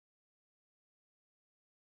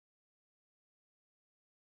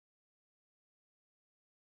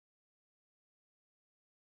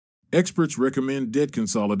Experts recommend debt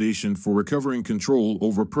consolidation for recovering control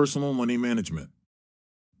over personal money management.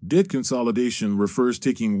 Debt consolidation refers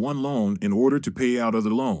taking one loan in order to pay out other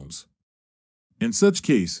loans. In such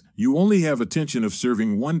case, you only have intention of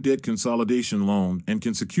serving one debt consolidation loan and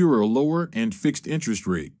can secure a lower and fixed interest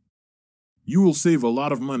rate. You will save a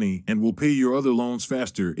lot of money and will pay your other loans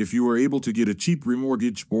faster if you are able to get a cheap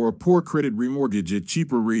remortgage or a poor credit remortgage at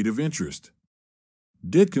cheaper rate of interest.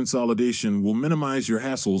 Debt consolidation will minimize your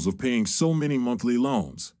hassles of paying so many monthly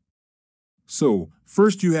loans. So,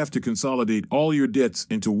 first you have to consolidate all your debts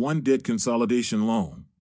into one debt consolidation loan.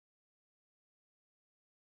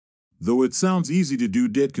 Though it sounds easy to do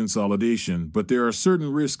debt consolidation, but there are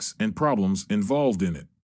certain risks and problems involved in it.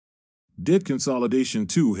 Debt consolidation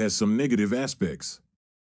too has some negative aspects.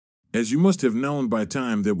 As you must have known by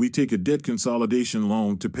time that we take a debt consolidation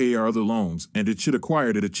loan to pay our other loans, and it should acquire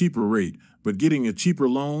it at a cheaper rate, but getting a cheaper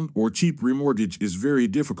loan or cheap remortgage is very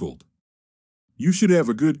difficult. You should have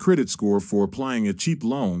a good credit score for applying a cheap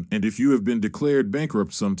loan, and if you have been declared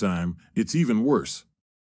bankrupt sometime, it's even worse.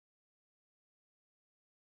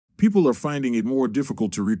 People are finding it more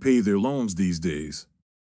difficult to repay their loans these days.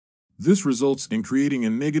 This results in creating a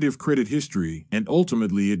negative credit history, and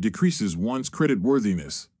ultimately it decreases one's credit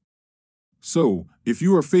worthiness. So, if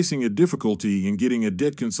you are facing a difficulty in getting a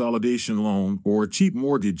debt consolidation loan or a cheap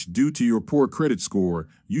mortgage due to your poor credit score,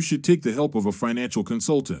 you should take the help of a financial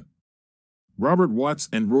consultant. Robert Watts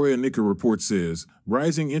and Roya Nicker report says,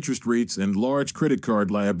 rising interest rates and large credit card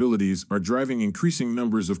liabilities are driving increasing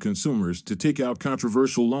numbers of consumers to take out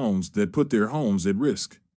controversial loans that put their homes at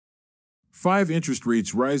risk. 5 interest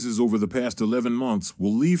rates rises over the past 11 months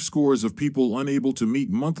will leave scores of people unable to meet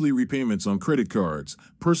monthly repayments on credit cards,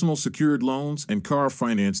 personal secured loans, and car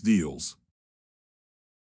finance deals.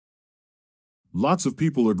 Lots of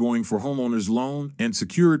people are going for homeowners loan and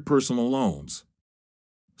secured personal loans.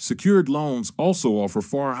 Secured loans also offer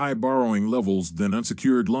far higher borrowing levels than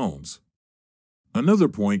unsecured loans. Another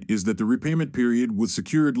point is that the repayment period with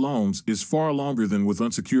secured loans is far longer than with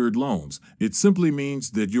unsecured loans. It simply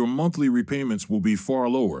means that your monthly repayments will be far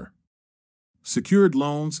lower. Secured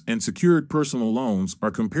loans and secured personal loans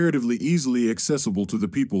are comparatively easily accessible to the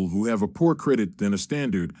people who have a poor credit than a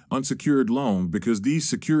standard, unsecured loan because these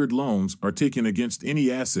secured loans are taken against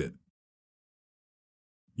any asset.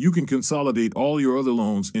 You can consolidate all your other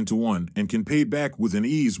loans into one and can pay back with an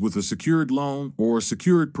ease with a secured loan or a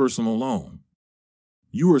secured personal loan.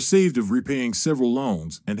 You are saved of repaying several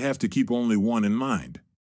loans and have to keep only one in mind.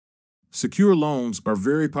 Secure loans are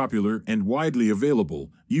very popular and widely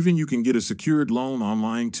available. Even you can get a secured loan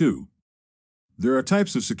online too. There are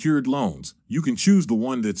types of secured loans. You can choose the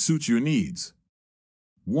one that suits your needs.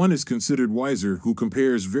 One is considered wiser who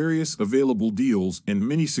compares various available deals and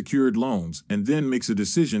many secured loans and then makes a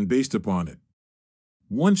decision based upon it.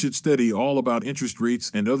 One should study all about interest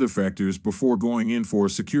rates and other factors before going in for a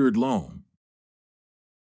secured loan.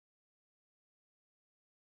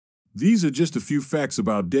 These are just a few facts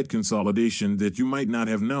about debt consolidation that you might not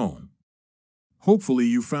have known. Hopefully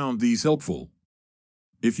you found these helpful.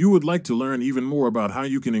 If you would like to learn even more about how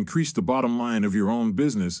you can increase the bottom line of your own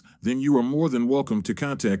business, then you are more than welcome to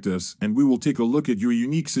contact us and we will take a look at your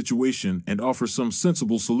unique situation and offer some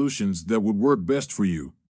sensible solutions that would work best for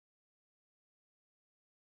you.